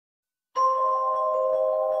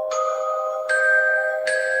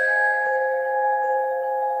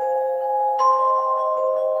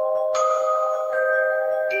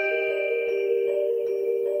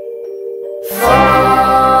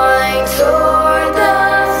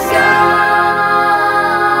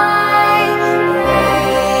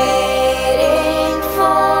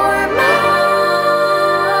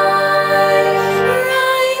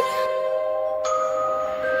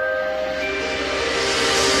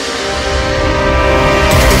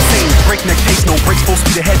brakes full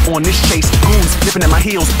speed ahead on this chase. Goons nipping at my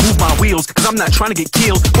heels, move my wheels, cause I'm not trying to get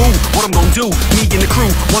killed. Ooh, what I'm gonna do? Me and the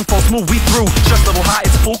crew, one false move, we through. Stress level high,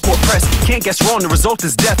 it's full court press. Can't guess wrong, the result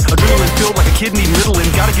is death. Adrenaline filled like a kid needing Ritalin.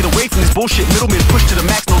 Gotta get away from this bullshit middleman. Push to the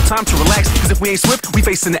max, no time to relax. Cause if we ain't swift, we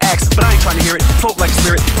facing the axe. But I ain't trying to hear it, float like a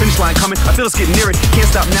spirit. Finish line coming, I feel it's getting near it. Can't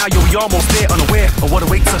stop now, yo, we almost there. Unaware of what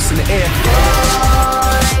awaits us in the air.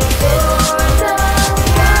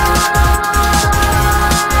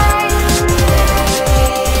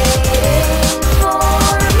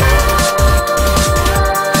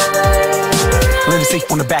 Safe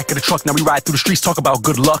on the back of the truck, now we ride through the streets, talk about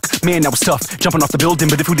good luck. Man, that was tough, jumping off the building,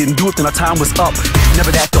 but if we didn't do it, then our time was up.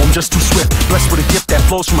 Never that though, I'm just too swift, blessed with a gift that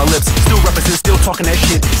flows from my lips. Still represent, still talking that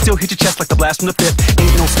shit, still hit your chest like the blast from the fifth.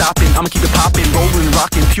 Ain't no stopping, I'ma keep it popping, rolling and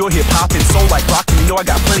rocking, pure hip hopping, soul like rocking. You know I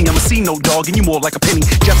got plenty, I'm a C-note dog, and you more like a penny.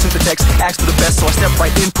 Jeff sent the text, asked for the best, so I step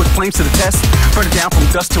right in, put flames to the test. Burn it down from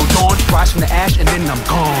dusk till dawn, rise from the ash, and then I'm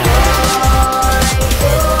gone.